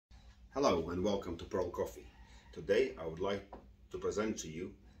Hello and welcome to Pearl Coffee. Today I would like to present to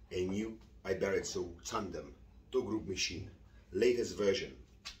you a new Iberital Tandem two-group machine, latest version.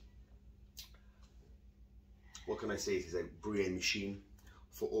 What can I say? It is a brilliant machine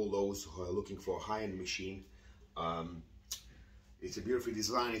for all those who are looking for a high-end machine. It's a beautiful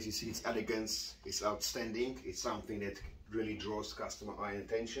design. As you see, its elegance is outstanding. It's something that really draws customer eye and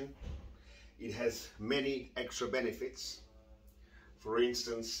attention. It has many extra benefits. For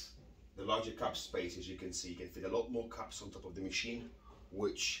instance, the larger cup space, as you can see, you can fit a lot more cups on top of the machine,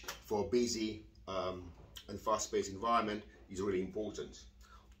 which for a busy and fast-paced environment is really important.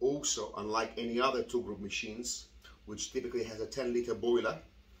 Also, unlike any other two-group machines, which typically has a 10-liter boiler,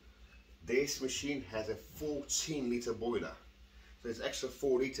 this machine has a 14-liter boiler. So it's extra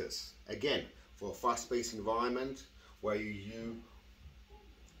 4 liters. Again, for a fast-paced environment where you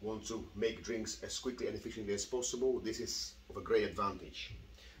want to make drinks as quickly and efficiently as possible, this is of a great advantage.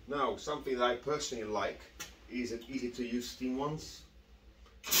 Now, something that I personally like is an easy-to-use steam ones.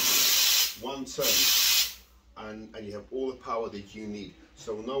 One turn, and you have all the power that you need.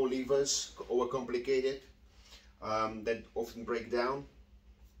 So no levers, overcomplicated, that often break down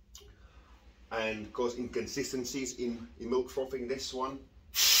and cause inconsistencies in milk frothing. This one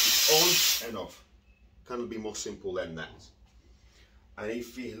is on and off. Cannot be more simple than that. And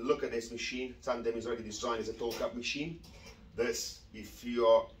if you look at this machine, Tandem is already designed as a tall cup machine. This, if you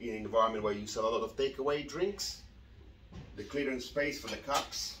are in an environment where you sell a lot of takeaway drinks, the clearance space for the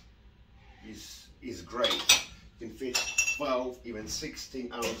cups is great. You can fit 12, even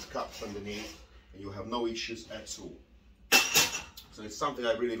 16-ounce cups underneath, and you have no issues at all. So it's something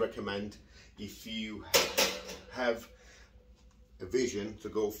I really recommend if you have a vision to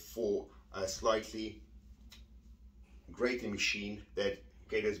go for a slightly greater machine that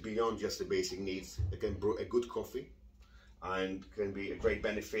caters beyond just the basic needs. It can brew a good coffee and can be a great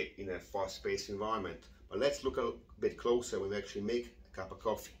benefit in a fast-paced environment. But let's look a bit closer when we actually make a cup of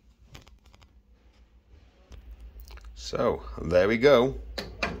coffee. So there we go.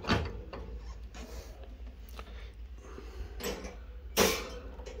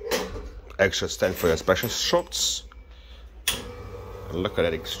 Extra stand for your special shots. And look at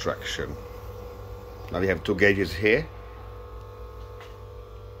that extraction. Now we have 2 gauges here,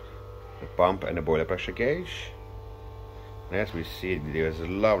 the pump and the boiler pressure gauge. And as we see, there's a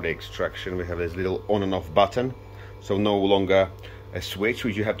lovely extraction. We have this little on and off button, so no longer a switch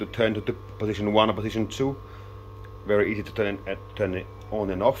which you have to turn to position 1 or position 2. Very easy to turn it on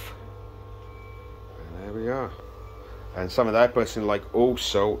and off. And there we are. And something that I personally like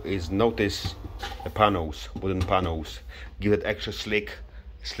also is, notice the panels, wooden panels, give it extra slick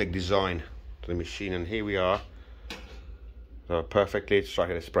design to the machine. And here we are, so perfectly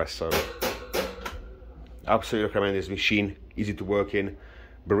extracted espresso. Absolutely recommend this machine, easy to work in.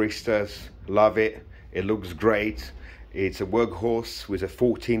 Baristas love it. It looks great. It's a workhorse with a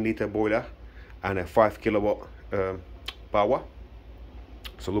 14-liter boiler and a 5 kilowatt power.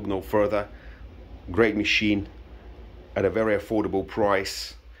 So look no further. Great machine at a very affordable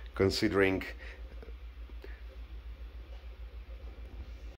price, considering